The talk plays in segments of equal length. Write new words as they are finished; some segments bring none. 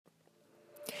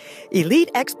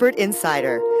Elite Expert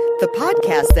Insider, the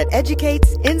podcast that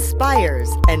educates, inspires,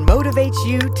 and motivates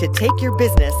you to take your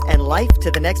business and life to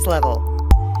the next level.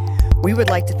 We would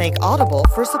like to thank Audible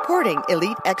for supporting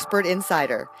Elite Expert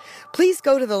Insider. Please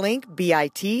go to the link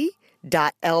bit.ly/Elite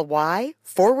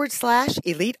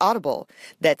Audible.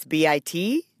 That's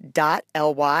bit.ly/Elite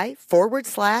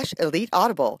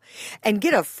Audible and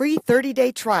get a free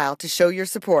 30-day trial to show your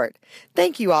support.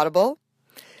 Thank you, Audible.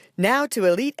 Now to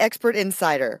Elite Expert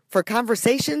Insider for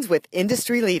conversations with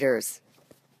industry leaders.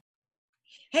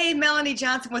 Hey, Melanie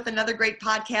Johnson with another great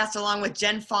podcast along with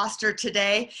Jen Foster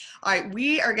today. All right,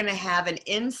 we are going to have an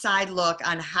inside look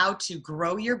on how to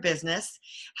grow your business,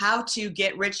 how to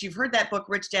get rich. You've heard that book,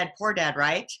 Rich Dad, Poor Dad,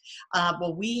 right?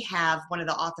 Well, we have one of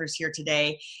the authors here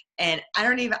today. And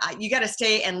you got to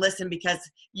stay and listen because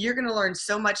you're going to learn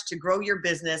so much to grow your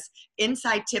business,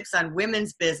 inside tips on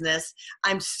women's business.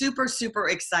 I'm super, super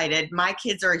excited. My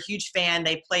kids are a huge fan.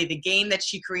 They play the game that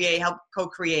she helped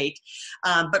co-create.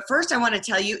 But first, I want to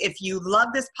tell you, if you love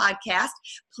this podcast,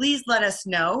 please let us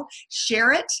know.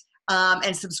 Share it.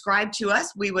 And subscribe to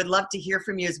us. We would love to hear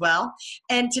from you as well.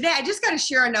 And today, I just got to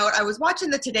share a note. I was watching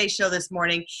the Today Show this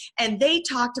morning, and they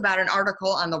talked about an article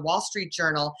on the Wall Street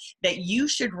Journal that you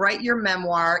should write your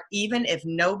memoir even if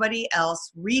nobody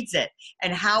else reads it,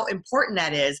 and how important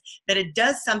that is, that it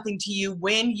does something to you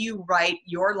when you write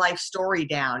your life story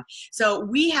down. So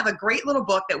we have a great little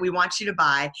book that we want you to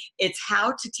buy. It's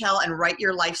How to Tell and Write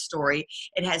Your Life Story.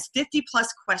 It has 50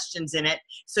 plus questions in it,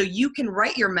 so you can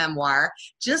write your memoir,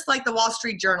 just like the Wall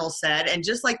Street Journal said, and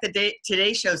just like the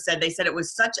Today Show said. They said it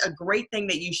was such a great thing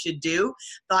that you should do.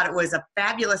 Thought it was a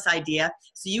fabulous idea.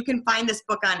 So you can find this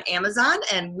book on Amazon,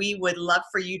 and we would love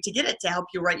for you to get it to help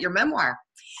you write your memoir.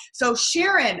 So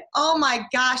Sharon, oh my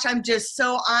gosh, I'm just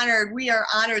so honored. We are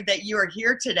honored that you are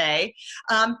here today.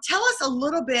 Tell us a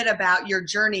little bit about your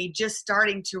journey just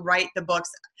starting to write the books.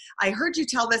 I heard you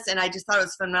tell this, and I just thought it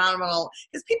was phenomenal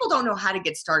because people don't know how to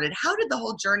get started. How did the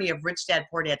whole journey of Rich Dad,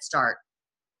 Poor Dad start?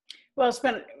 Well,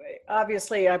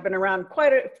 obviously I've been around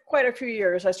quite a few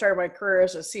years. I started my career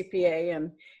as a CPA,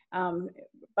 and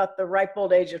about the ripe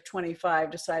old age of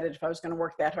 25, decided if I was going to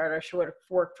work that hard, I should have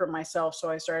worked for myself. So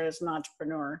I started as an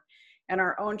entrepreneur. And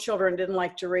our own children didn't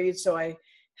like to read, so I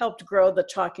helped grow the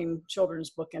talking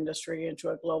children's book industry into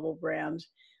a global brand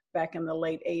back in the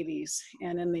late 80s.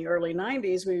 And in the early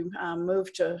 90s, we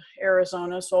moved to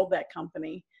Arizona, sold that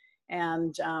company,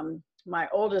 and my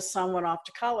oldest son went off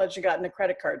to college and got into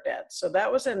credit card debt. So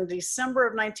that was in December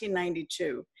of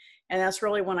 1992. And that's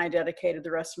really when I dedicated the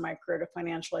rest of my career to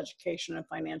financial education and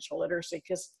financial literacy,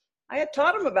 because I had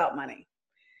taught him about money.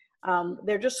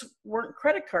 There just weren't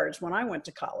credit cards when I went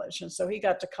to college. And so he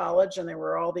got to college, and there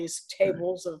were all these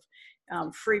tables of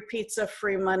free pizza,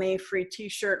 free money, free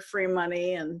t-shirt, free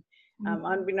money. And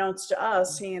unbeknownst to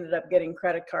us, he ended up getting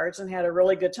credit cards and had a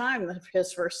really good time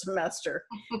his first semester.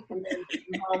 And then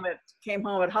came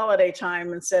home at holiday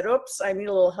time and said, oops, I need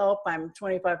a little help. I'm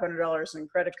 $2,500 in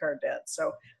credit card debt. So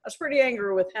I was pretty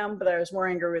angry with him, but I was more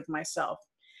angry with myself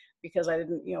because I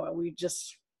didn't,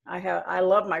 I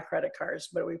love my credit cards,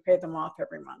 but we pay them off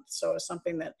every month. So it's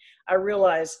something that I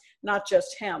realized not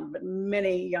just him, but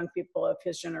many young people of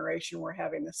his generation were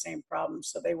having the same problem.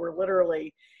 So they were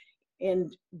literally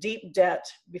in deep debt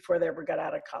before they ever got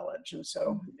out of college. And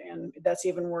so, and that's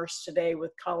even worse today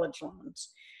with college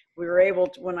loans. We were able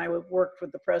to, when I worked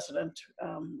with President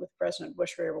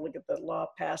Bush, we were able to get the law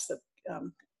passed that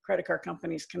credit card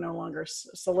companies can no longer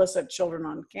solicit children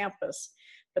on campus.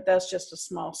 But that's just a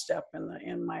small step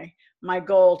in my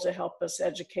goal to help us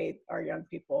educate our young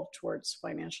people towards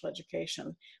financial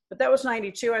education. But that was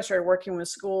 92. I started working with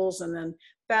schools, and then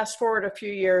fast forward a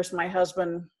few years, my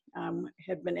husband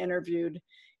had been interviewed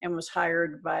and was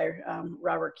hired by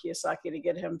Robert Kiyosaki to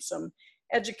get him some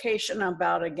education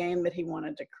about a game that he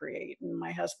wanted to create. And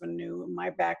my husband knew my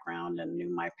background and knew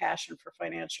my passion for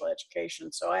financial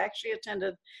education. So I actually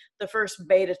attended the first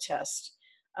beta test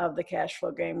of the cash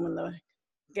flow game when the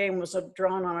game was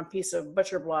drawn on a piece of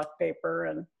butcher block paper,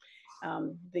 and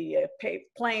the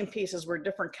playing pieces were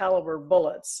different caliber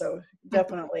bullets. So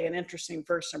definitely an interesting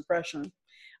first impression.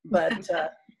 But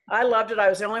I loved it. I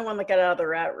was the only one that got out of the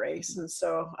rat race. And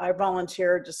so I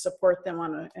volunteered to support them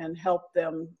and help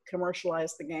them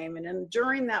commercialize the game. And then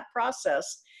during that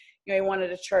process, he wanted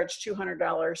to charge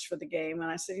 $200 for the game.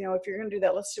 And I said, if you're going to do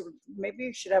that, maybe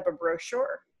you should have a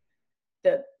brochure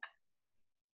that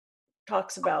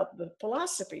talks about the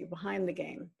philosophy behind the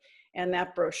game. And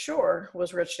that brochure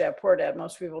was Rich Dad, Poor Dad.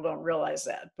 Most people don't realize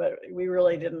that, but we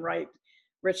really didn't write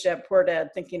Rich Dad, Poor Dad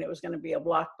thinking it was going to be a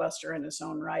blockbuster in its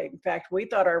own right. In fact, we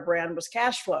thought our brand was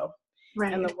cash flow.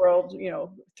 Right. And the world,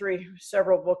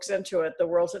 several books into it, the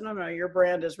world said, no, your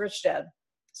brand is Rich Dad.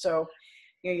 So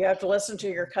you have to listen to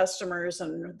your customers.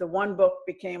 And the one book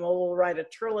became, we'll write a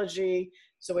trilogy.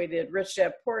 So we did Rich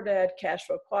Dad, Poor Dad, Cash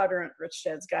Flow Quadrant, Rich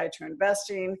Dad's Guide to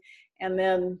Investing. And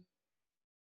then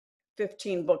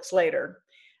 15 books later,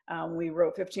 we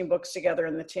wrote 15 books together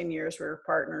in the 10 years we were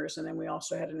partners. And then we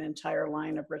also had an entire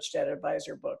line of Rich Dad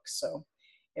Advisor books. So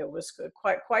it was good,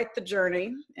 quite the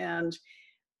journey. And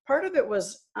part of it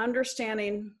was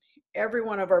understanding every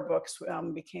one of our books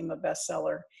became a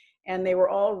bestseller. And they were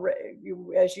all,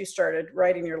 as you started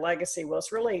writing your legacy, well,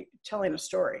 it's really telling a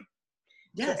story.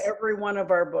 Yes. So every one of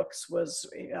our books was,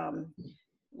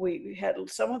 we had,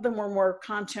 some of them were more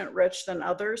content rich than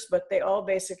others, but they all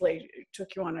basically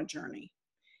took you on a journey.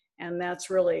 And that's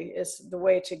really is the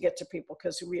way to get to people.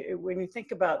 Because when you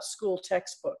think about school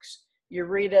textbooks, you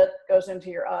read it, goes into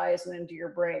your eyes and into your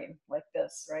brain like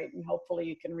this, right? And hopefully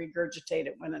you can regurgitate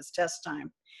it when it's test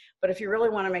time. But if you really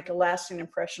want to make a lasting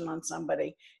impression on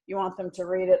somebody, you want them to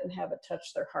read it and have it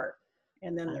touch their heart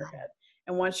and then their head.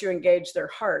 And once you engage their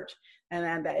heart and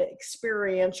then that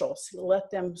experiential, so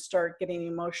let them start getting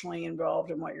emotionally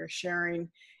involved in what you're sharing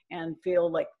and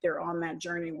feel like they're on that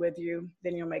journey with you,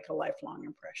 then you'll make a lifelong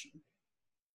impression.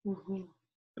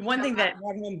 Mm-hmm. One thing that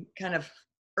kind of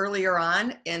earlier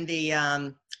on in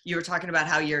the, you were talking about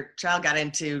how your child got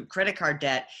into credit card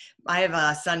debt. I have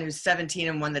a son who's 17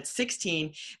 and one that's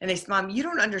 16. And they said, Mom, you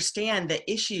don't understand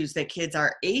the issues that kids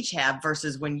our age have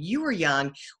versus when you were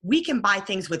young. We can buy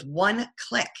things with one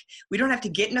click. We don't have to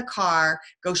get in a car,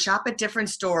 go shop at different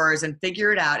stores and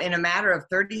figure it out. In a matter of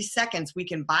 30 seconds, we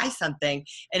can buy something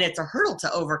and it's a hurdle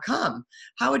to overcome.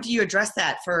 How would you address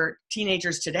that for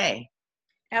teenagers today?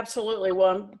 Absolutely.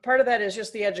 Well, part of that is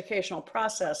just the educational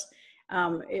process.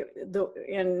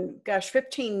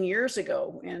 15 years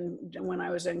ago, and when I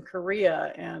was in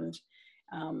Korea and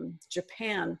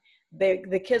Japan,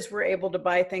 the kids were able to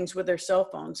buy things with their cell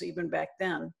phones even back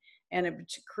then. And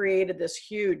it created this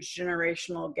huge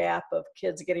generational gap of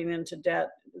kids getting into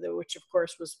debt, which of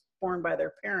course was borne by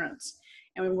their parents.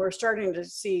 And we're starting to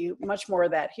see much more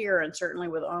of that here, and certainly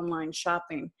with online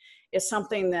shopping. It's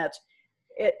something that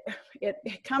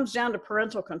it comes down to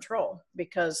parental control,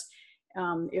 because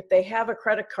if they have a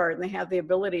credit card and they have the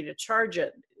ability to charge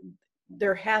it,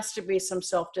 there has to be some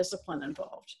self-discipline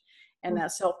involved. And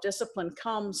that self-discipline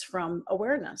comes from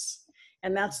awareness.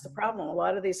 And that's the problem. A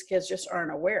lot of these kids just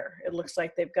aren't aware. It looks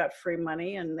like they've got free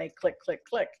money and they click,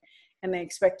 and they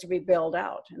expect to be bailed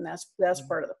out. And that's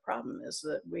part of the problem, is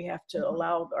that we have to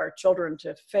allow our children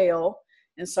to fail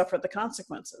and suffer the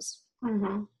consequences.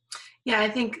 Mm-hmm. Yeah, I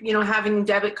think, having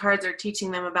debit cards or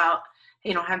teaching them about,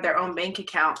 have their own bank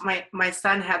account. My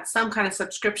son had some kind of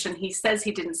subscription he says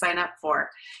he didn't sign up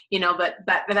for, but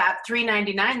that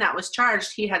 $3.99 that was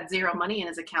charged, he had zero money in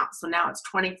his account. So now it's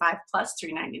 $25 plus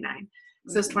 $3.99.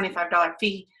 So it's $25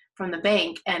 fee from the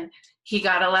bank, and he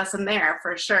got a lesson there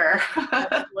for sure.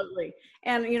 Absolutely.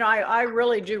 And, I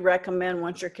really do recommend,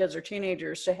 once your kids are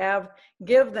teenagers, to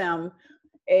give them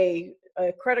a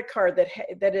credit card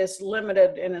that is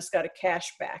limited and it's got a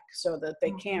cash back, so that they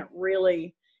can't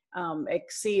really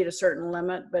exceed a certain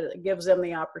limit, but it gives them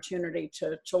the opportunity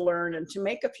to learn and to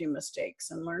make a few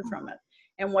mistakes and learn from it.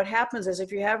 And what happens is,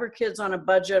 if you have your kids on a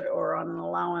budget or on an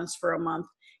allowance for a month,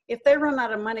 if they run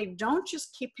out of money, don't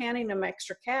just keep handing them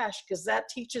extra cash, because that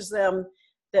teaches them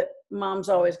that mom's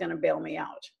always going to bail me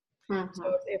out.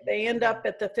 So if they end up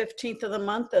at the 15th of the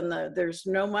month and there's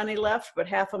no money left, but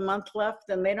half a month left,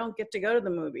 then they don't get to go to the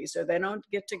movies, or they don't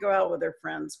get to go out with their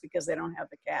friends because they don't have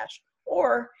the cash.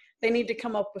 Or they need to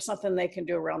come up with something they can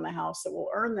do around the house that will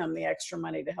earn them the extra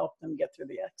money to help them get through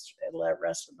the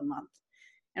rest of the month.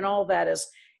 And all that is,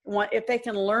 if they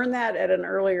can learn that at an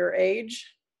earlier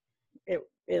age, it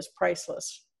is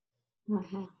priceless.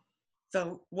 Mm-hmm.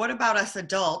 So what about us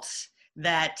adults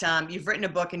that you've written a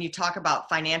book and you talk about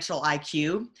financial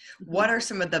IQ? What are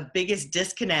some of the biggest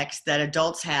disconnects that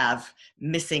adults have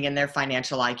missing in their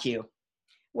financial IQ?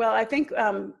 Well, I think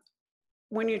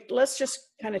let's just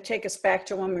kind of take us back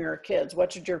to when we were kids.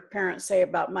 What did your parents say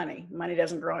about money? Money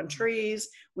doesn't grow on trees.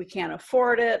 We can't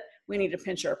afford it. We need to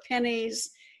pinch our pennies.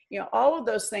 All of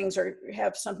those things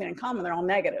have something in common. They're all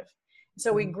negative.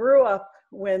 So we grew up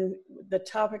when the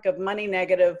topic of money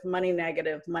negative.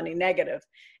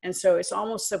 And so it's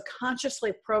almost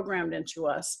subconsciously programmed into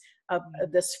us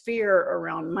this fear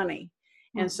around money.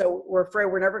 And so we're afraid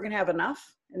we're never going to have enough.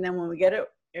 And then when we get it,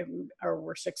 or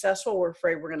we're successful, we're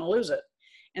afraid we're going to lose it.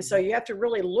 And so you have to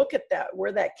really look at that,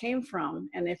 where that came from.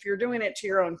 And if you're doing it to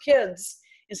your own kids,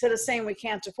 instead of saying we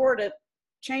can't afford it,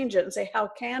 change it and say, how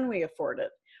can we afford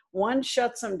it? One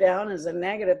shuts them down as a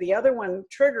negative. The other one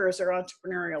triggers their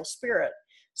entrepreneurial spirit.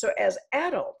 So as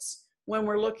adults, when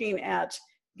we're looking at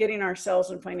getting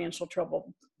ourselves in financial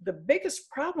trouble, the biggest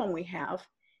problem we have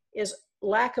is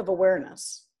lack of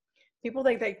awareness. People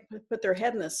think they put their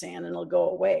head in the sand and it'll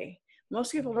go away.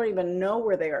 Most people don't even know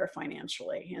where they are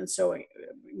financially. And so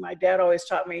my dad always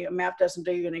taught me a map doesn't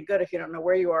do you any good if you don't know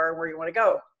where you are and where you want to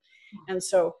go. And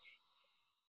so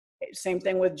same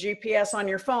thing with GPS on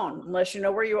your phone. Unless you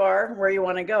know where you are, where you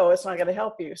want to go, it's not going to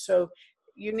help you. So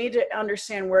you need to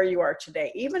understand where you are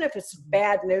today. Even if it's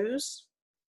bad news,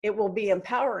 it will be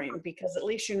empowering because at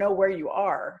least you know where you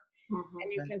are.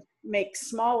 And you can make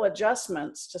small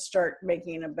adjustments to start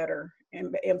making a better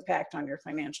impact on your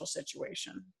financial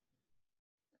situation.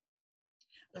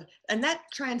 And that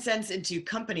transcends into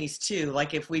companies too.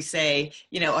 Like if we say,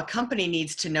 a company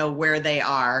needs to know where they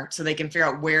are so they can figure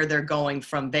out where they're going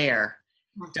from there.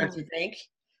 Don't you think?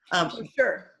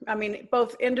 Sure. I mean,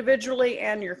 both individually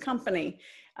and your company.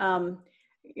 And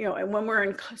when we're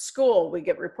in school, we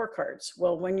get report cards.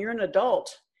 Well, when you're an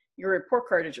adult, your report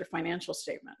card is your financial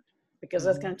statement, because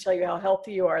that's going to tell you how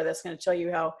healthy you are. That's going to tell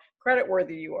you how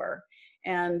creditworthy you are.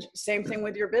 And same thing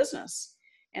with your business.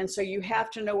 And so you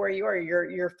have to know where you are.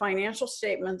 Your financial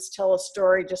statements tell a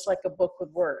story just like a book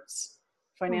with words.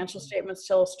 Financial statements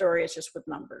tell a story, it's just with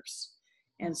numbers.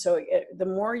 And so the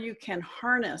more you can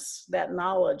harness that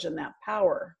knowledge and that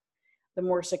power, the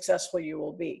more successful you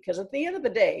will be. Because at the end of the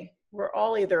day, we're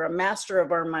all either a master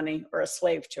of our money or a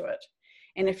slave to it.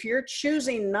 And if you're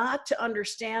choosing not to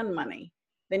understand money,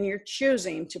 then you're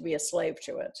choosing to be a slave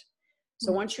to it.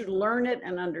 So once you learn it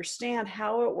and understand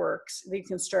how it works, you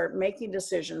can start making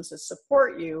decisions that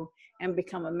support you and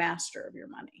become a master of your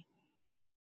money.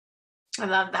 I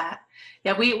love that.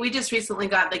 Yeah, we just recently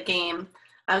got the game.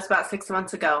 It was about 6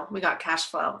 months ago. We got Cash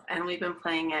Flow, and we've been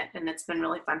playing it, and it's been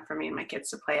really fun for me and my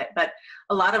kids to play it. But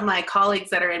a lot of my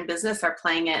colleagues that are in business are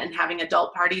playing it and having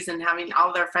adult parties and having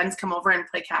all their friends come over and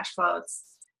play Cash Flow.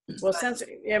 Well,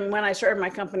 when I started my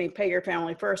company, Pay Your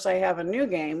Family First, I have a new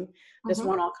game that's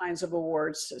won all kinds of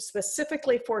awards,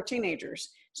 specifically for teenagers.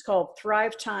 It's called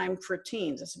Thrive Time for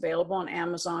Teens. It's available on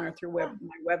Amazon or through my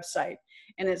website.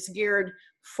 And it's geared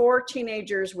for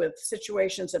teenagers with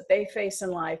situations that they face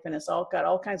in life. And it's all got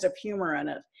all kinds of humor in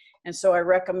it. And so I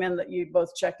recommend that you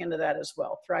both check into that as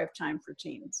well, Thrive Time for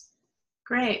Teens.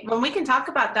 Great. Well, we can talk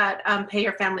about that, Pay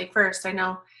Your Family First. I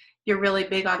know you're really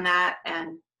big on that.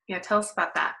 And tell us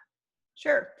about that.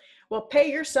 Sure. Well,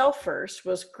 Pay Yourself First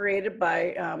was created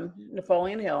by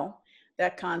Napoleon Hill.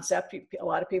 That concept, a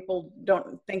lot of people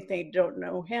don't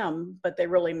know him, but they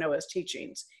really know his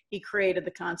teachings. He created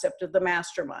the concept of the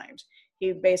mastermind.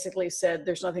 He basically said,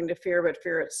 there's nothing to fear but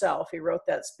fear itself. He wrote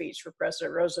that speech for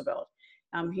President Roosevelt.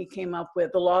 He came up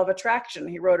with the law of attraction.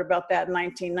 He wrote about that in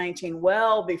 1919,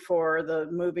 well before the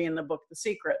movie and the book, The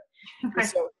Secret. And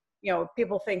so,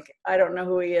 people think, I don't know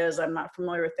who he is. I'm not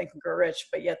familiar with Think and Grow Rich,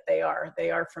 but yet they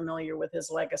are familiar with his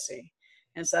legacy.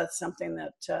 And so that's something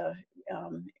that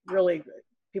really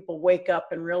people wake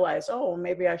up and realize, oh,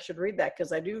 maybe I should read that,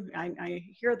 because I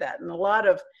hear that. And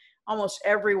almost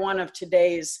every one of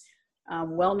today's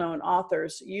well-known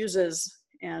authors uses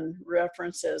and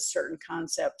references certain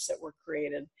concepts that were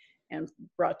created and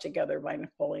brought together by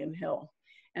Napoleon Hill.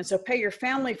 And so Pay Your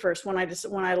Family First, when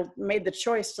I made the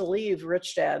choice to leave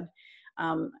Rich Dad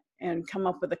and come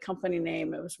up with a company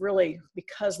name, it was really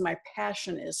because my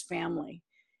passion is family.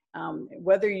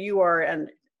 Whether you are an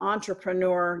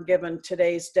entrepreneur, given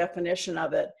today's definition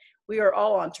of it, we are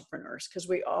all entrepreneurs because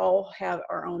we all have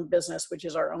our own business, which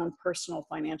is our own personal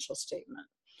financial statement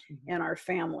and our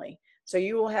family. So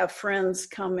you will have friends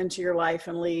come into your life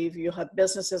and leave. You'll have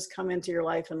businesses come into your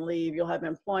life and leave. You'll have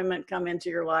employment come into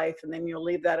your life, and then you'll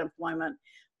leave that employment.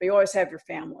 But you always have your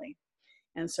family.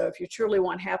 And so if you truly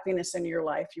want happiness in your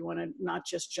life, you want to not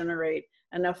just generate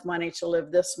enough money to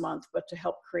live this month, but to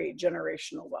help create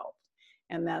generational wealth.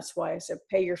 And that's why I said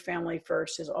Pay Your Family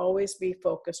First is always be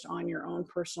focused on your own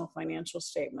personal financial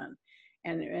statement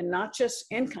and not just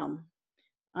income.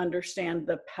 Understand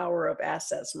the power of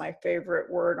assets. My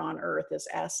favorite word on earth is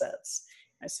assets.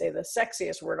 I say the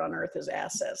sexiest word on earth is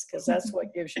assets, because that's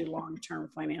what gives you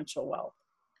long-term financial wealth.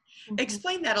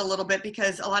 Explain that a little bit,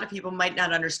 because a lot of people might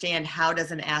not understand, how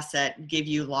does an asset give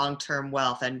you long-term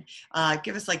wealth? And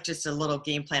give us just a little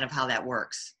game plan of how that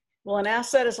works. Well, an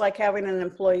asset is like having an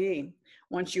employee.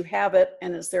 Once you have it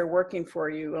and it's there working for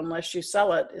you, unless you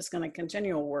sell it, it's going to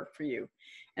continue to work for you.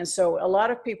 And so a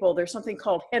lot of people, there's something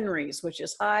called Henrys, which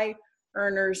is high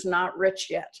earners, not rich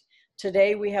yet.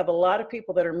 Today, we have a lot of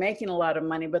people that are making a lot of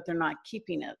money, but they're not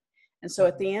keeping it. And so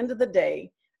at the end of the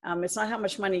day, It's not how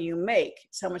much money you make,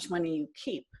 it's how much money you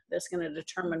keep that's going to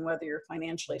determine whether you're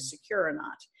financially secure or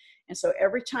not. And so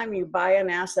every time you buy an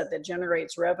asset that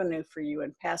generates revenue for you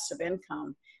and passive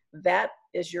income, that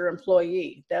is your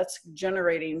employee. That's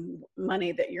generating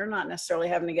money that you're not necessarily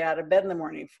having to get out of bed in the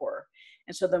morning for.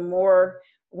 And so the more,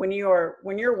 when you're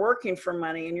working for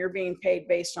money and you're being paid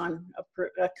based on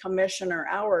a commission or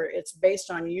hour, it's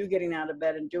based on you getting out of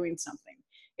bed and doing something.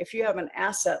 If you have an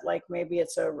asset, like maybe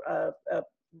it's a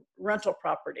rental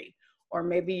property, or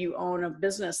maybe you own a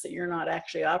business that you're not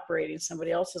actually operating,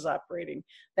 somebody else is operating,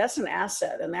 that's an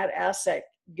asset. And that asset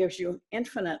gives you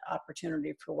infinite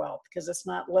opportunity for wealth because it's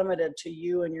not limited to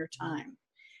you and your time.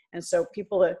 And so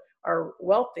people that are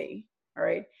wealthy, all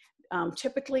right,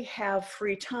 typically have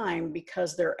free time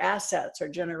because their assets are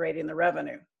generating the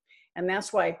revenue. And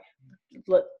that's why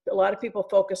a lot of people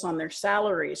focus on their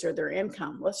salaries or their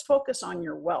income. Let's focus on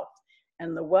your wealth.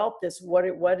 And the wealth is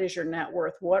what is your net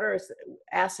worth? What are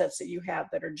assets that you have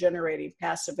that are generating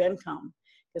passive income?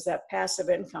 Because that passive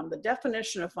income, the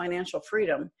definition of financial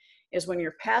freedom is when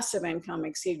your passive income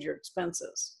exceeds your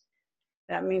expenses.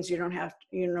 That means you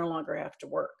no longer have to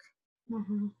work.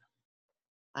 Mm-hmm.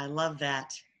 I love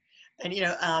that. And,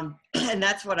 and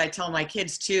that's what I tell my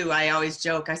kids too. I always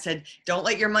joke, I said, don't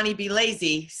let your money be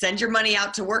lazy. Send your money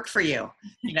out to work for you.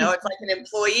 It's like an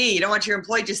employee. You don't want your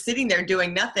employee just sitting there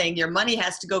doing nothing. Your money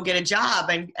has to go get a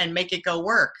job and make it go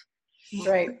work.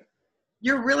 Right.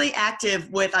 You're really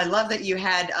active with, I love that you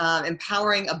had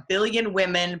empowering 1 billion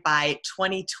women by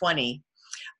 2020.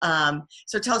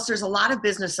 So tell us, there's a lot of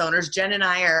business owners. Jen and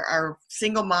I are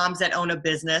single moms that own a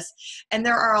business, and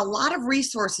there are a lot of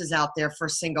resources out there for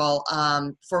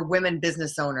for women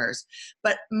business owners.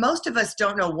 But most of us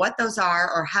don't know what those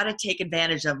are or how to take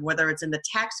advantage of, whether it's in the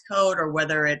tax code or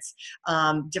whether it's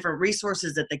different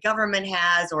resources that the government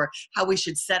has, or how we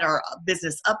should set our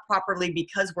business up properly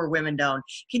because we're women-owned.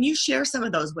 Can you share some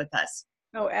of those with us?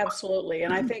 Oh, absolutely.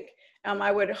 And I think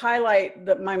I would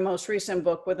highlight my most recent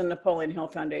book with the Napoleon Hill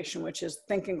Foundation, which is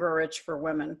Think and Grow Rich for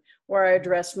Women, where I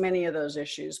address many of those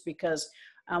issues because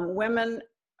women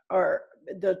are,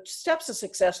 the steps of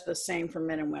success are the same for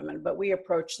men and women, but we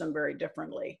approach them very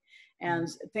differently. And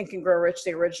Think and Grow Rich,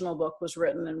 the original book, was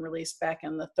written and released back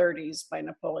in the 30s by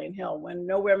Napoleon Hill when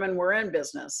no women were in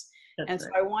business. So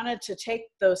I wanted to take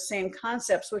those same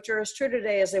concepts, which are as true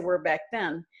today as they were back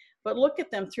then, but look at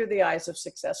them through the eyes of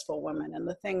successful women.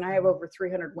 And I have over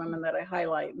 300 women that I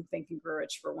highlight in Think and Grow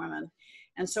Rich for Women.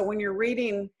 And so when you're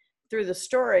reading through the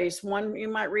stories, you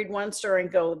might read one story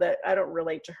and go, that I don't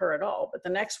relate to her at all, but the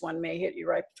next one may hit you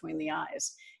right between the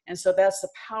eyes. And so that's the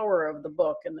power of the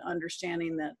book, and the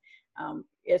understanding that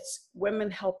it's women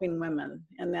helping women,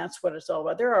 and that's what it's all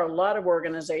about. There are a lot of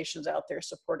organizations out there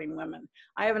supporting women.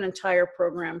 I have an entire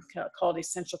program called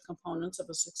Essential Components of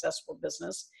a Successful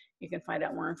Business. You can find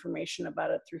out more information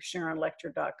about it through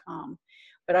SharonLechter.com.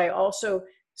 But I also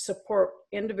support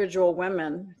individual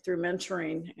women through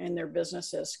mentoring in their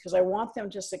businesses because I want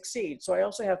them to succeed. So I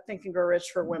also have Think and Grow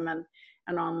Rich for Women,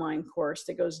 an online course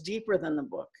that goes deeper than the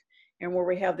book, and where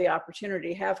we have the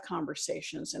opportunity to have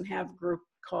conversations and have group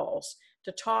calls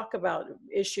to talk about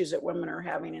issues that women are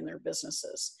having in their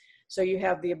businesses. So you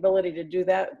have the ability to do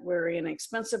that very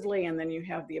inexpensively, and then you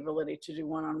have the ability to do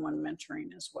one-on-one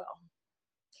mentoring as well.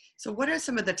 So what are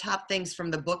some of the top things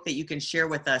from the book that you can share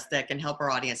with us that can help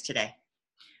our audience today?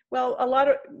 Well,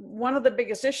 one of the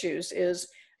biggest issues is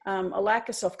a lack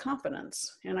of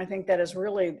self-confidence. And I think that is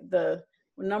really the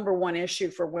number one issue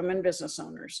for women business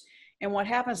owners. And what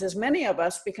happens is many of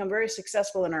us become very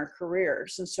successful in our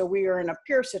careers. And so we are in a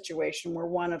peer situation. We're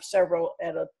one of several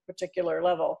at a particular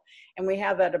level. And we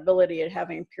have that ability of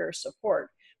having peer support.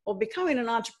 Well, becoming an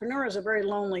entrepreneur is a very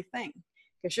lonely thing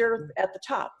because you're at the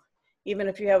top. Even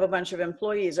if you have a bunch of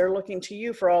employees, they're looking to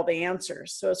you for all the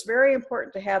answers. So it's very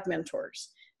important to have mentors.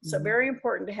 So very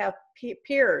important to have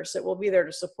peers that will be there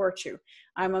to support you.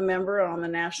 I'm a member on the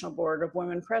national board of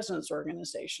Women Presidents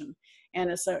Organization.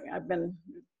 And I think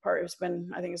we're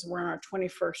in our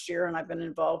 21st year, and I've been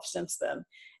involved since then.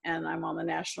 And I'm on the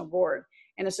national board.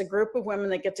 And it's a group of women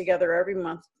that get together every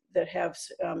month that have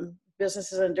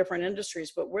businesses in different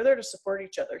industries, but we're there to support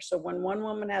each other. So when one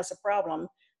woman has a problem,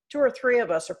 2 or 3 of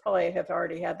us have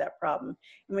already had that problem.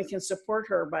 And we can support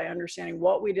her by understanding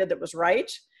what we did that was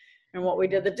right and what we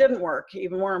did that didn't work,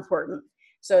 even more important,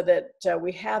 so that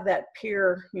we have that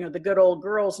peer, the good old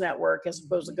girls network as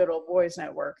opposed to good old boys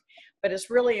network. But it's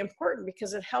really important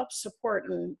because it helps support.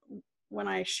 And when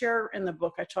I share in the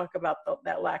book, I talk about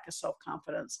that lack of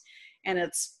self-confidence, and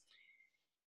it's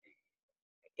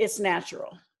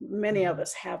natural. Many of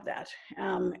us have that.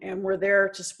 And we're there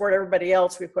to support everybody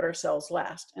else. We put ourselves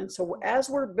last. And so as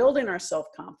we're building our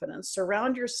self-confidence,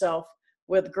 surround yourself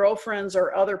with girlfriends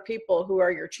or other people who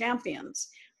are your champions,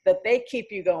 that they keep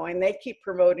you going, they keep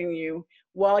promoting you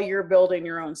while you're building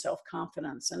your own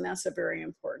self-confidence. And that's a very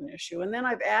important issue. And then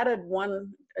I've added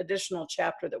one additional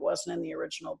chapter that wasn't in the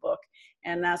original book,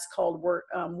 and that's called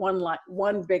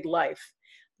One Big Life,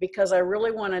 because I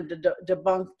really wanted to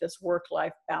debunk this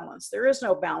work-life balance. There is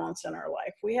no balance in our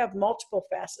life. We have multiple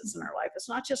facets in our life. It's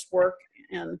not just work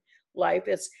and life.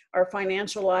 It's our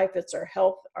financial life. It's our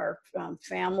health, our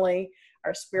family,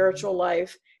 our spiritual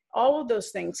life. All of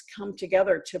those things come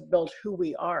together to build who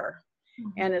we are.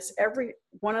 And it's every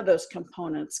one of those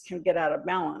components can get out of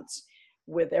balance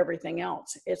with everything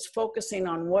else. It's focusing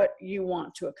on what you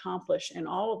want to accomplish in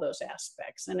all of those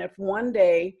aspects. And if one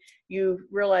day you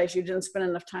realize you didn't spend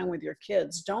enough time with your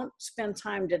kids, don't spend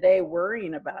time today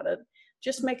worrying about it.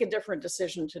 Just make a different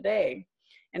decision today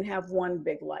and have one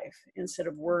big life instead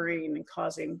of worrying and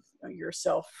causing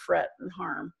yourself fret and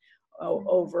harm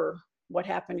over what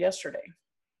happened yesterday.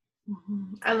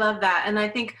 I love that. And I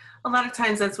think a lot of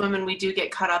times as women, we do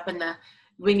get caught up in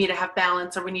we need to have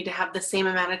balance, or we need to have the same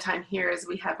amount of time here as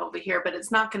we have over here, but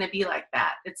it's not going to be like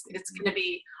that. It's going to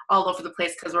be all over the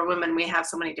place because we're women. We have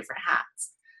so many different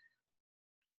hats.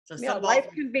 So yeah, life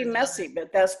can be messy,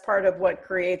 but that's part of what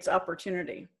creates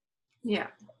opportunity. Yeah.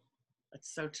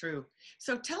 That's so true.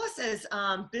 So tell us, as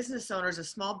business owners, a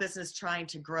small business trying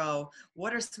to grow,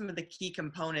 what are some of the key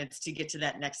components to get to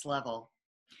that next level?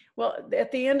 Well,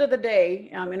 at the end of the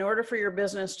day, in order for your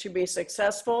business to be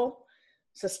successful,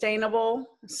 sustainable,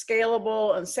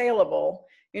 scalable, and saleable,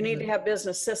 you need to have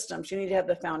business systems. You need to have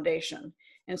the foundation.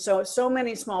 And so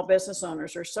many small business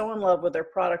owners are so in love with their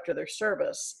product or their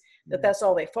service that that's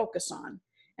all they focus on.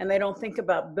 And they don't think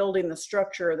about building the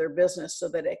structure of their business so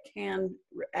that it can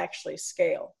actually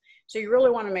scale. So you really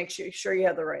want to make sure you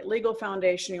have the right legal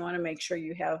foundation. You want to make sure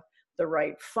you have the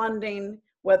right funding,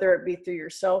 whether it be through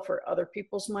yourself or other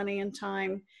people's money and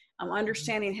time.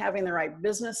 Understanding having the right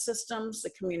business systems, the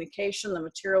communication, the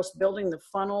materials, building the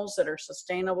funnels that are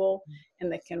sustainable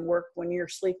and that can work when you're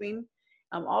sleeping.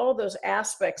 All of those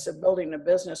aspects of building a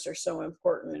business are so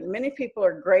important. And many people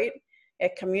are great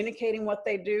at communicating what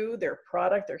they do, their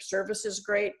product, their service is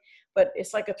great, but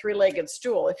it's like a three-legged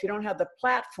stool. If you don't have the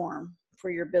platform for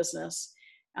your business,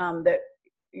 that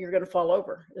you're going to fall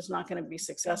over. It's not going to be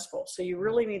successful. So you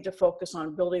really need to focus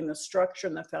on building the structure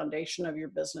and the foundation of your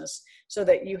business so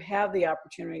that you have the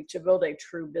opportunity to build a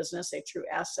true business, a true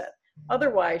asset.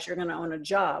 Otherwise, you're going to own a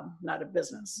job, not a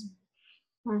business.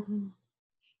 Mm-hmm.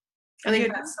 I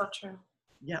think that's so true.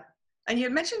 Yeah. And you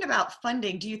mentioned about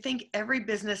funding. Do you think every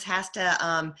business has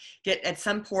to at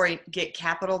some point get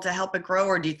capital to help it grow,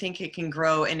 or do you think it can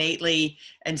grow innately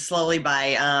and slowly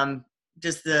by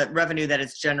just the revenue that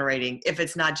it's generating, if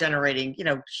it's not generating,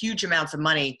 huge amounts of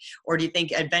money? Or do you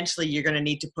think eventually you're going to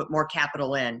need to put more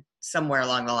capital in somewhere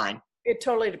along the line? It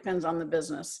totally depends on the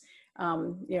business.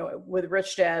 With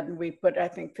Rich Dad, we put, I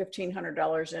think,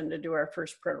 $1,500 in to do our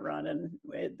first print run, and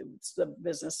the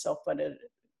business self-funded,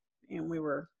 and we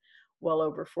were well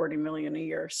over 40 million a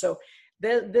year. So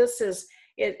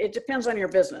it depends on your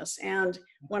business. And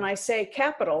when I say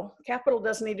capital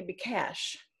doesn't need to be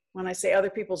cash. When I say other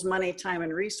people's money, time,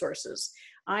 and resources,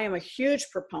 I am a huge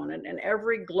proponent, and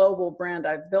every global brand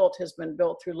I've built has been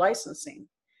built through licensing.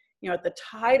 At the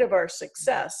height of our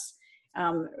success,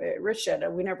 Rich said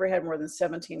we never had more than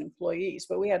 17 employees,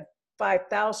 but we had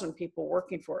 5,000 people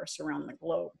working for us around the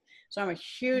globe. So I'm a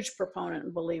huge proponent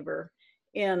and believer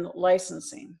in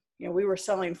licensing. We were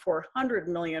selling 400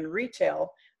 million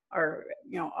retail,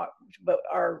 but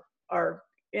our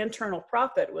internal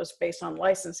profit was based on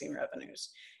licensing revenues.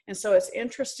 And so it's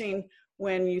interesting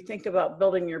when you think about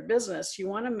building your business, you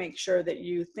want to make sure that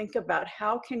you think about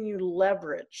how can you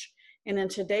leverage. And in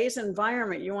today's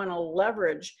environment, you want to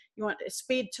leverage,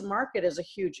 speed to market is a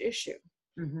huge issue.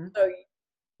 Mm-hmm. So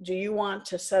do you want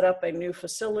to set up a new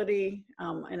facility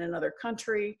in another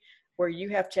country where you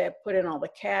have to put in all the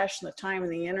cash and the time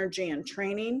and the energy and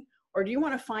training? Or do you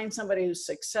want to find somebody who's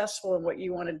successful in what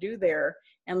you want to do there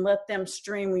and let them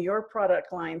stream your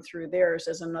product line through theirs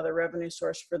as another revenue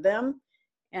source for them,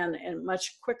 and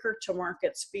much quicker to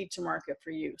market, speed to market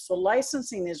for you? So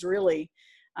licensing is really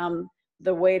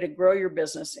the way to grow your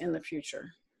business in the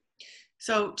future.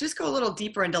 So just go a little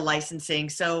deeper into licensing.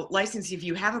 So licensing, if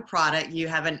you have a product, you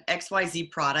have an XYZ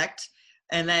product,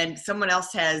 and then someone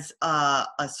else has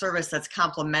a service that's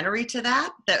complementary to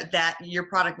that your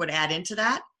product would add into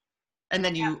that. And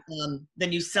then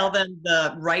you sell them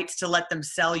the rights to let them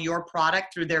sell your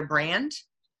product through their brand.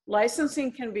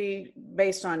 Licensing can be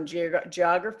based on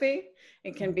geography.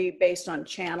 It can be based on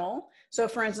channel. So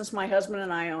for instance, my husband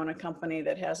and I own a company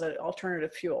that has an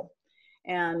alternative fuel.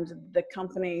 And the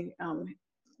company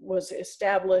was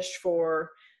established for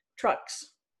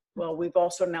trucks. Well, we've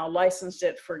also now licensed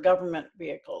it for government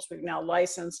vehicles. We've now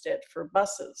licensed it for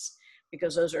buses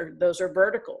because those are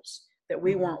verticals that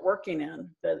we weren't working in.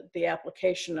 The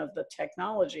application of the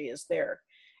technology is there.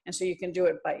 And so you can do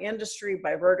it by industry,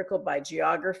 by vertical, by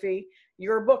geography.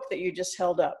 Your book that you just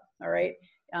held up, all right?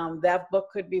 That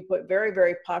book could be put very,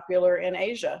 very popular in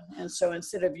Asia. And so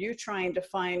instead of you trying to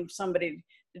find somebody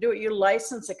to do it, you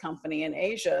license a company in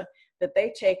Asia that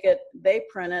they take it, they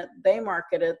print it, they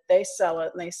market it, they sell it,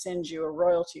 and they send you a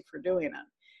royalty for doing it.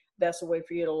 That's a way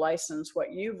for you to license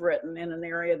what you've written in an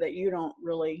area that you don't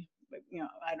really,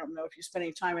 I don't know if you spend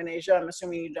any time in Asia, I'm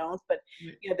assuming you don't, but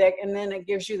and then it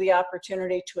gives you the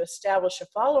opportunity to establish a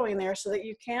following there so that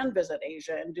you can visit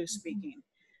Asia and do speaking.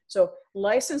 So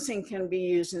licensing can be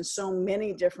used in so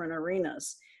many different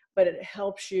arenas, but it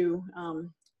helps you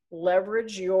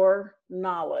leverage your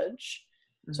knowledge.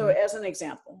 So as an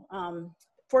example,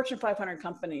 Fortune 500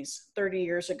 companies 30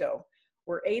 years ago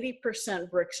were 80%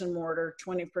 bricks and mortar,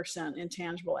 20%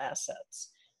 intangible assets.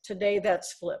 Today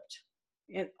that's flipped.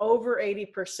 And over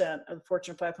 80% of the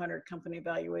Fortune 500 company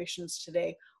valuations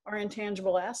today are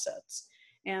intangible assets,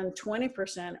 and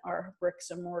 20% are bricks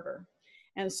and mortar.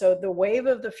 And so the wave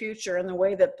of the future and the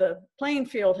way that the playing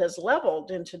field has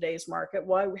leveled in today's market,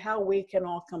 how we can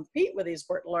all compete with these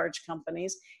large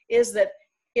companies is that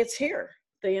it's here,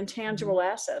 the intangible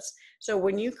assets. So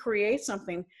when you create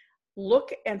something,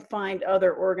 look and find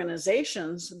other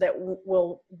organizations that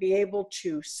will be able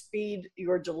to speed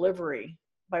your delivery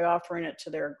by offering it to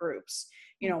their groups.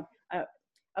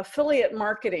 Affiliate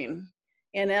marketing,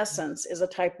 in essence, is a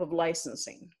type of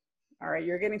licensing. All right,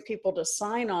 you're getting people to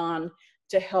sign on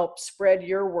to help spread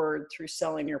your word through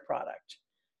selling your product.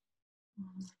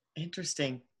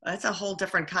 Interesting. That's a whole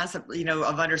different concept,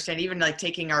 of understanding, even like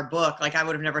taking our book, like I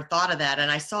would have never thought of that.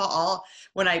 And I saw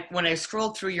when I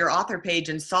scrolled through your author page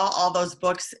and saw all those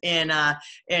books in, I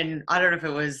don't know if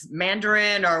it was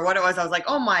Mandarin or what it was. I was like,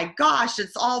 oh my gosh,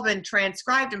 it's all been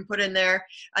transcribed and put in there.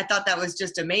 I thought that was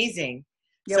just amazing.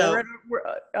 Yeah.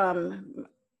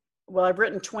 Well, I've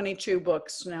written 22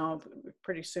 books now,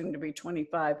 pretty soon to be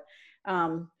 25.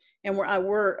 And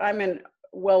I'm in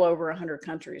well over 100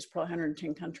 countries, probably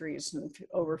 110 countries and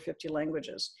over 50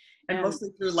 languages. And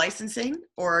mostly through licensing,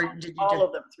 or did you all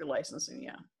of them through licensing?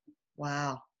 Yeah.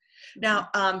 Wow. Now,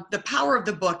 the power of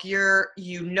the book,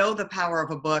 the power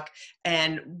of a book,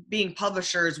 and being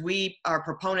publishers, we are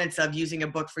proponents of using a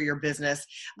book for your business.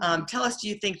 Tell us, do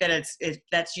you think that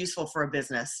that's useful for a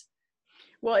business?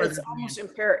 Well, it's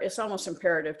almost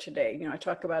imperative today. I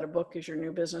talk about a book as your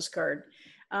new business card.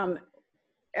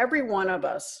 Every one of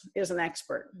us is an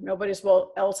expert. Nobody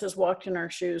else has walked in our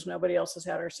shoes. Nobody else has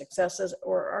had our successes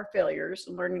or our failures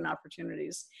and learning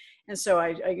opportunities. And so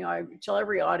I tell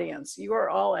every audience, you are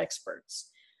all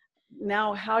experts.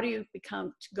 Now, how do you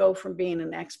go from being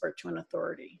an expert to an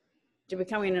authority, to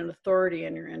becoming an authority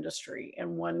in your industry?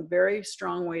 And one very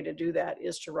strong way to do that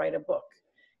is to write a book.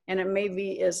 And it may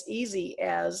be as easy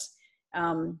as,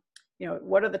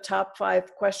 what are the top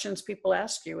 5 questions people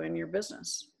ask you in your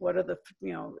business? What are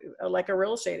like a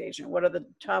real estate agent, what are the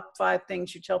top 5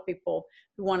 things you tell people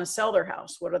who want to sell their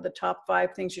house? What are the top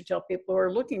 5 things you tell people who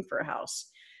are looking for a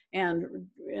house? And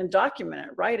document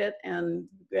it, write it, and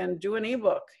do an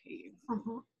ebook,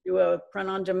 do a print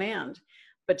on demand.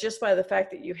 But just by the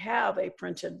fact that you have a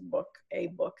printed book, a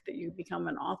book that you become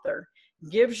an author,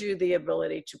 gives you the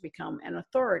ability to become an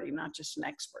authority, not just an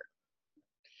expert.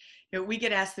 We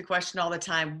get asked the question all the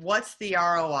time, what's the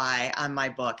ROI on my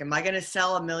book? Am I going to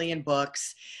sell 1 million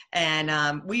books?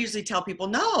 And we usually tell people,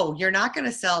 no, you're not going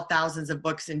to sell thousands of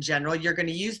books in general. You're going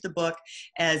to use the book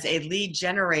as a lead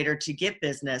generator to get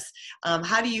business.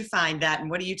 How do you find that? And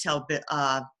what do you tell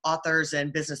authors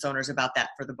and business owners about that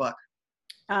for the book?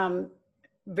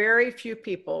 Very few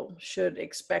people should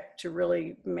expect to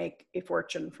really make a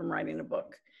fortune from writing a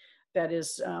book. That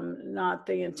is not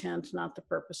the intent, not the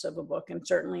purpose of a book, and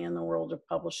certainly in the world of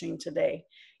publishing today.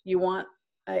 You want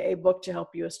a book to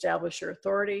help you establish your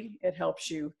authority. It helps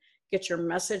you get your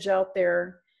message out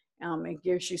there. It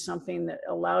gives you something that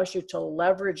allows you to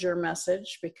leverage your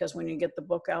message, because when you get the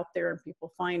book out there and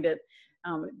people find it,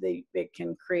 it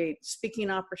can create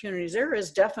speaking opportunities. There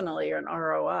is definitely an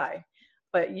ROI,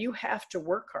 but you have to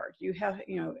work hard.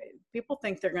 People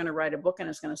think they're going to write a book and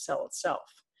it's going to sell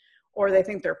itself, or they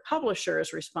think their publisher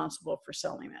is responsible for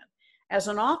selling it. As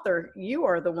an author, you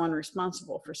are the one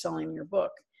responsible for selling your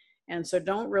book. And so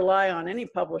don't rely on any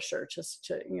publisher just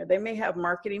to, they may have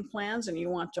marketing plans and you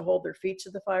want to hold their feet to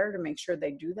the fire to make sure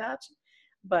they do that.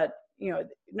 But,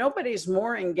 nobody's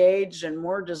more engaged and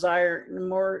more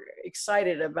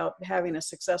excited about having a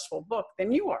successful book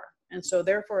than you are. And so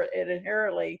therefore it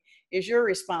inherently is your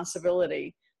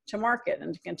responsibility to market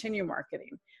and to continue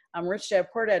marketing. Rich Dad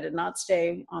Poor Dad did not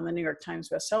stay on the New York Times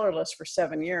bestseller list for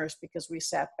 7 years because we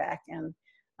sat back and,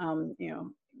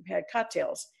 had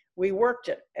cocktails. We worked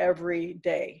it every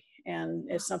day. And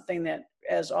it's something that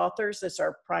as authors, it's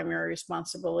our primary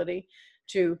responsibility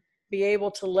to be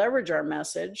able to leverage our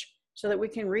message so that we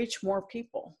can reach more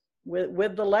people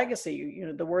with the legacy,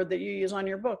 the word that you use on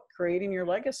your book, creating your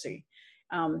legacy.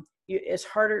 It's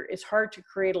hard to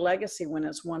create a legacy when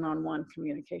it's one-on-one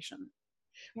communication.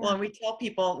 Yeah. Well, and we tell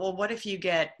people, well, what if you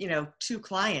get, 2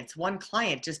 clients, 1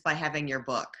 client just by having your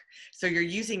book? So you're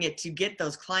using it to get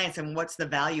those clients, and what's the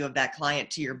value of that client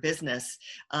to your business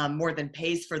more than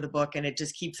pays for the book, and it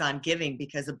just keeps on giving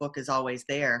because the book is always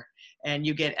there. And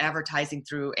you get advertising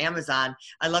through Amazon.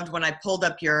 I loved when I pulled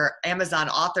up your Amazon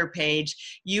author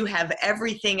page. You have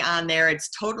everything on there. It's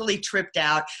totally tripped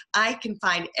out. I can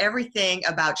find everything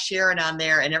about Sharon on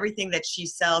there and everything that she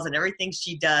sells and everything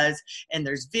she does. And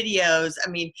there's videos. I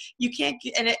mean, you can't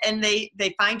get, and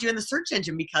they find you in the search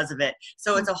engine because of it.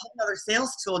 So it's a whole other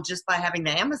sales tool just by having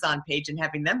the Amazon page and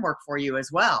having them work for you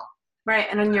as well. Right.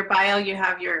 And in your bio, you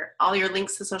have all your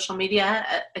links to social media.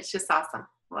 It's just awesome.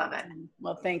 Love it.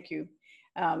 Well, thank you.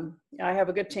 I have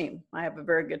a good team. I have a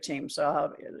very good team.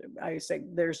 So I say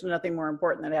there's nothing more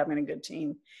important than having a good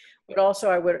team. But also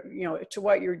I would, to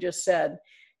what you just said,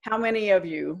 how many of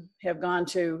you have gone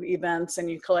to events and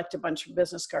you collect a bunch of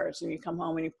business cards and you come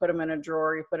home and you put them in a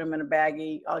drawer, you put them in a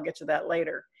baggie? I'll get to that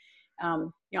later.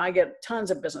 I get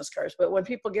tons of business cards, but when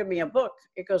people give me a book,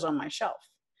 it goes on my shelf.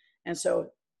 And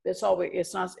so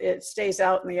it stays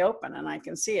out in the open and I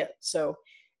can see it. So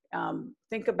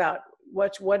think about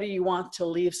what do you want to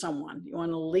leave someone? You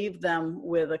want to leave them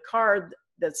with a card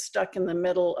that's stuck in the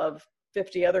middle of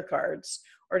 50 other cards,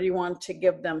 or do you want to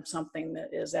give them something that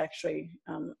is actually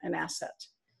an asset?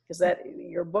 Because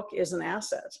your book is an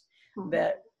asset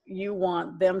that you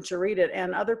want them to read it,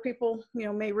 and other people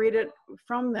may read it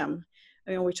from them.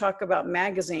 We talk about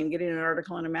magazine, getting an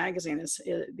article in a magazine.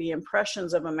 The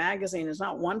impressions of a magazine is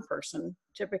not one person.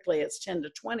 Typically it's 10 to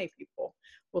 20 people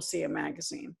will see a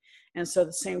magazine. And so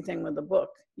the same thing with the book.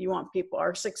 You want people,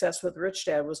 our success with Rich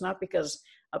Dad was not because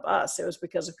of us. It was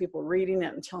because of people reading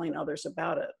it and telling others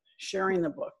about it, sharing the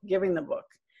book, giving the book.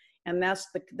 And that's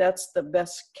the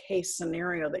best case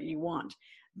scenario that you want.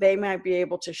 They might be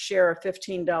able to share a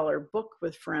 $15 book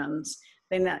with friends.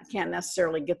 They can't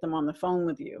necessarily get them on the phone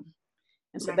with you.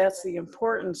 And so that's the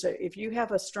importance. If you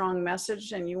have a strong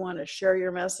message and you want to share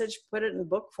your message, put it in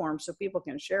book form so people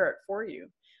can share it for you.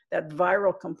 That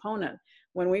viral component.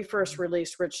 When we first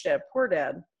released Rich Dad Poor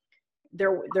Dad,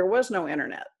 there was no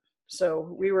internet.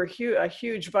 So we were a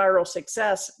huge viral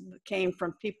success came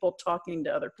from people talking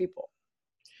to other people.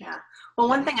 Yeah. Well,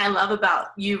 one thing I love about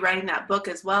you writing that book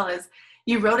as well is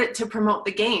you wrote it to promote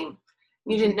the game.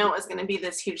 You didn't know it was going to be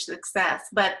this huge success,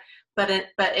 but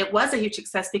it was a huge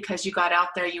success because you got out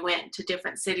there, you went to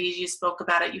different cities, you spoke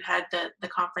about it, you had the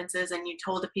conferences, and you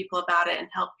told the people about it and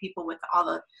helped people with all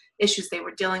the issues they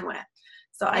were dealing with.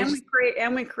 So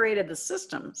we created the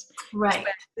systems. Right.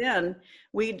 Back then,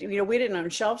 we didn't own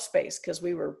shelf space because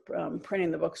we were printing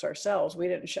the books ourselves. We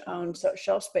didn't own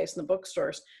shelf space in the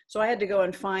bookstores. So I had to go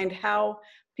and find how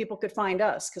people could find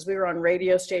us because we were on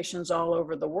radio stations all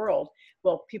over the world.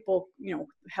 Well, people,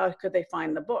 how could they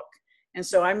find the book? And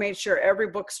so I made sure every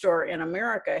bookstore in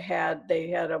America had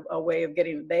a way of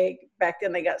getting, back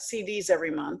then they got CDs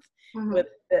every month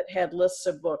that had lists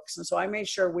of books. And so I made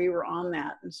sure we were on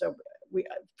that. And so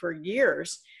for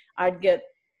years, I'd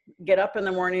get up in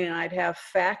the morning and I'd have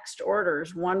faxed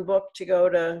orders, 1 book to go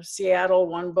to Seattle,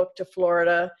 1 book to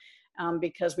Florida,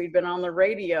 because we'd been on the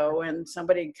radio and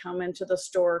somebody come into the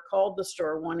store, called the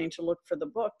store wanting to look for the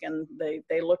book, and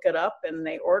they look it up and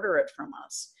they order it from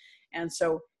us. And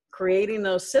so creating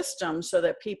those systems so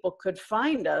that people could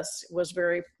find us was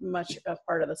very much a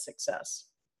part of the success.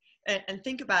 And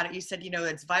think about it. You said,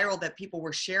 it's viral that people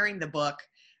were sharing the book.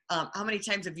 How many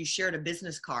times have you shared a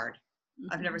business card?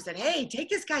 I've never said, hey, take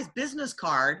this guy's business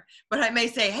card, but I may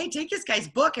say, hey, take this guy's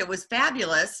book. It was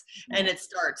fabulous. And it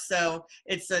starts. So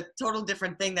it's a total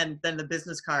different thing than the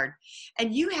business card.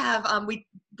 And you have, we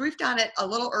briefed on it a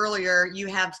little earlier, you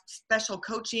have special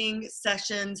coaching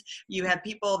sessions. You have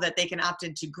people that they can opt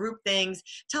into group things.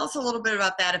 Tell us a little bit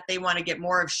about that if they want to get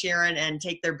more of Sharon and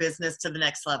take their business to the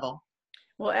next level.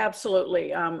 Well,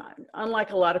 absolutely.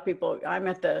 Unlike a lot of people, I'm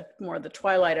at the more the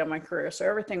twilight of my career. So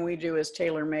everything we do is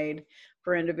tailor-made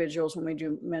for individuals when we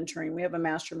do mentoring. We have a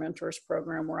Master Mentors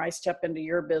program where I step into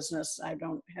your business. I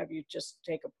don't have you just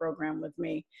take a program with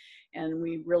me. And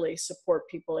we really support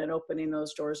people in opening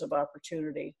those doors of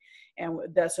opportunity. And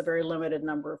that's a very limited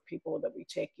number of people that we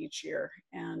take each year.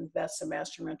 And that's the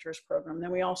Master Mentors program.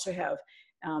 Then we also have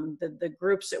the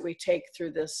groups that we take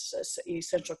through this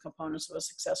essential components of a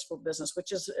successful business,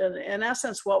 which is in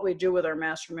essence what we do with our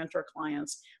Master Mentor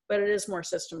clients, but it is more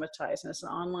systematized, and it's an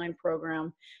online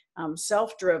program,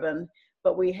 self-driven,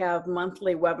 but we have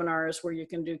monthly webinars where you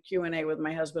can do Q&A with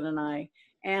my husband and I.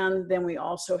 And then we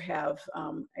also have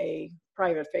a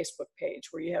private Facebook page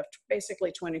where you have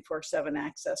basically 24/7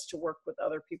 access to work with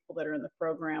other people that are in the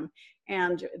program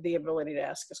and the ability to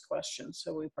ask us questions.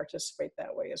 So we participate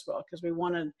that way as well, because we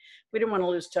didn't want to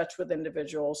lose touch with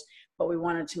individuals, but we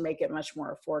wanted to make it much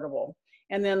more affordable.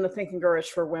 And then the Think and Grow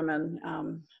Rich for Women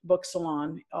book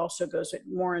salon also goes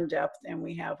more in depth, and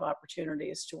we have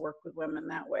opportunities to work with women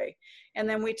that way. And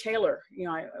then we tailor,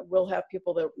 we'll have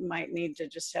people that might need to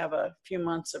just have a few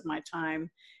months of my time.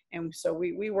 And so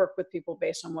we work with people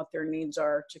based on what their needs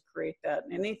are to create that.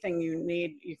 And anything you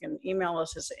need, you can email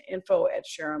us as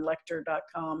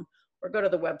info@sharonlechter.com or go to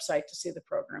the website to see the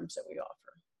programs that we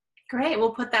offer. Great.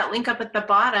 We'll put that link up at the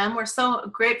bottom. We're so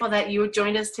grateful that you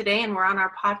joined us today and we're on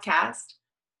our podcast.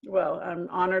 Well, I'm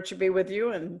honored to be with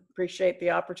you and appreciate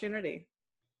the opportunity.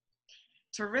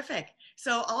 Terrific.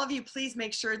 So all of you, please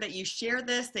make sure that you share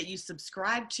this, that you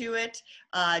subscribe to it.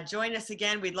 Join us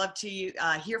again. We'd love to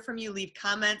hear from you. Leave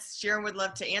comments. Sharon would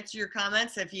love to answer your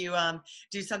comments if you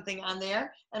do something on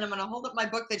there. And I'm going to hold up my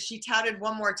book that she touted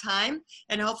one more time.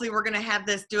 And hopefully we're going to have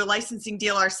this, do a licensing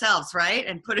deal ourselves, right?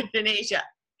 And put it in Asia.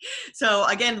 So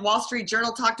again, Wall Street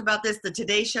Journal talked about this. The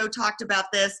Today Show talked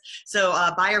about this. So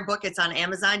buy our book. It's on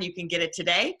Amazon. You can get it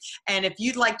today. And if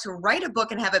you'd like to write a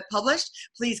book and have it published,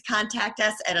 please contact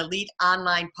us at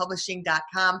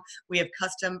eliteonlinepublishing.com. We have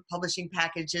custom publishing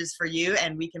packages for you,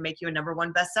 and we can make you a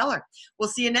 #1 bestseller. We'll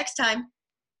see you next time.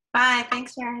 Bye.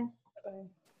 Thanks, Sharon. Bye.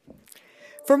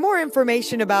 For more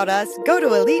information about us, go to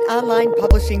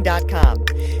eliteonlinepublishing.com.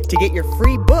 To get your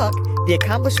free book, The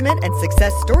Accomplishment and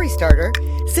Success Story Starter,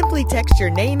 simply text your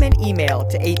name and email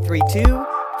to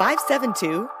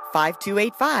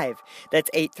 832-572-5285.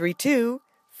 That's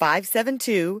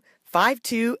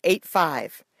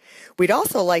 832-572-5285. We'd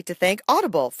also like to thank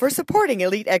Audible for supporting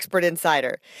Elite Expert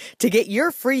Insider. To get your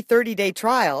free 30-day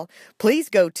trial, please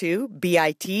go to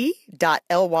bit.ly/Elite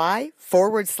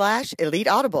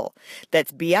Audible.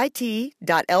 That's bit.ly/Elite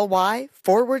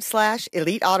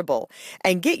Audible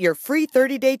and get your free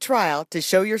 30-day trial to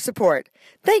show your support.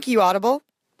 Thank you, Audible.